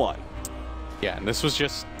number 1. Yeah, and this was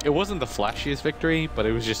just, it wasn't the flashiest victory, but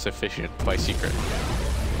it was just efficient by Secret.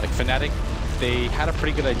 Like Fnatic, they had a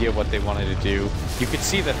pretty good idea of what they wanted to do. You could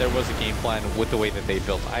see that there was a game plan with the way that they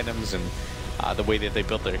built items and the way that they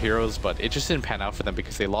built their heroes, but it just didn't pan out for them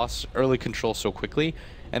because they lost early control so quickly,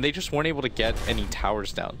 and they just weren't able to get any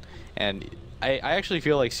towers down. And I actually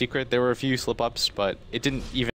feel like Secret, there were a few slip-ups, but it didn't even